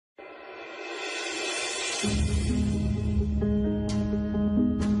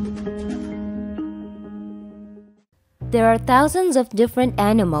There are thousands of different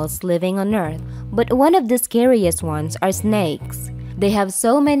animals living on Earth, but one of the scariest ones are snakes. They have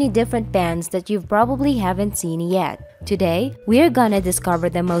so many different bands that you probably haven't seen yet. Today, we're gonna discover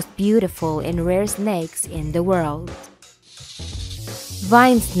the most beautiful and rare snakes in the world.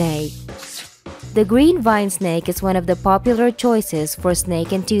 Vine snake. The green vine snake is one of the popular choices for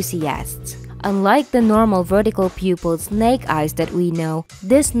snake enthusiasts. Unlike the normal vertical pupiled snake eyes that we know,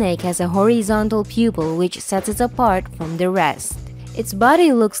 this snake has a horizontal pupil which sets it apart from the rest. Its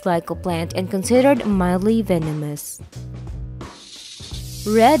body looks like a plant and considered mildly venomous.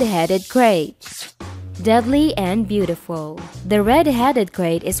 Red-headed crate. Deadly and beautiful. The red-headed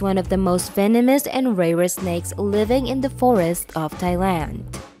crate is one of the most venomous and rarest snakes living in the forest of Thailand.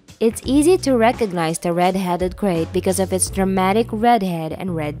 It's easy to recognize the red-headed crate because of its dramatic red head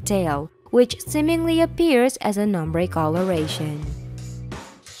and red tail, which seemingly appears as an ombre coloration.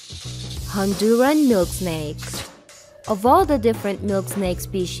 Honduran milk snake. Of all the different milk snake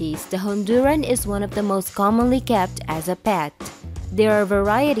species, the Honduran is one of the most commonly kept as a pet. There are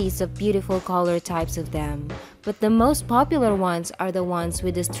varieties of beautiful color types of them, but the most popular ones are the ones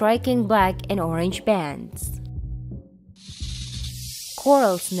with the striking black and orange bands.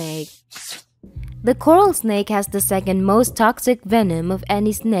 Coral snake. The coral snake has the second most toxic venom of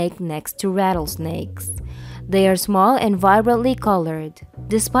any snake next to rattlesnakes. They are small and vibrantly colored.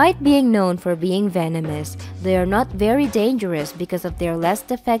 Despite being known for being venomous, they are not very dangerous because of their less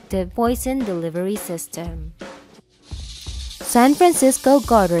effective poison delivery system. San Francisco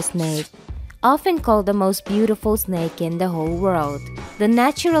garter snake. Often called the most beautiful snake in the whole world, the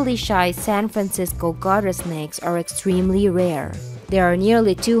naturally shy San Francisco garter snakes are extremely rare. There are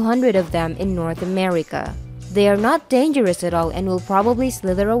nearly 200 of them in North America. They are not dangerous at all and will probably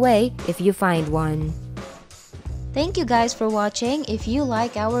slither away if you find one. Thank you guys for watching. If you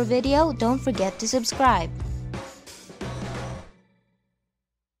like our video, don't forget to subscribe.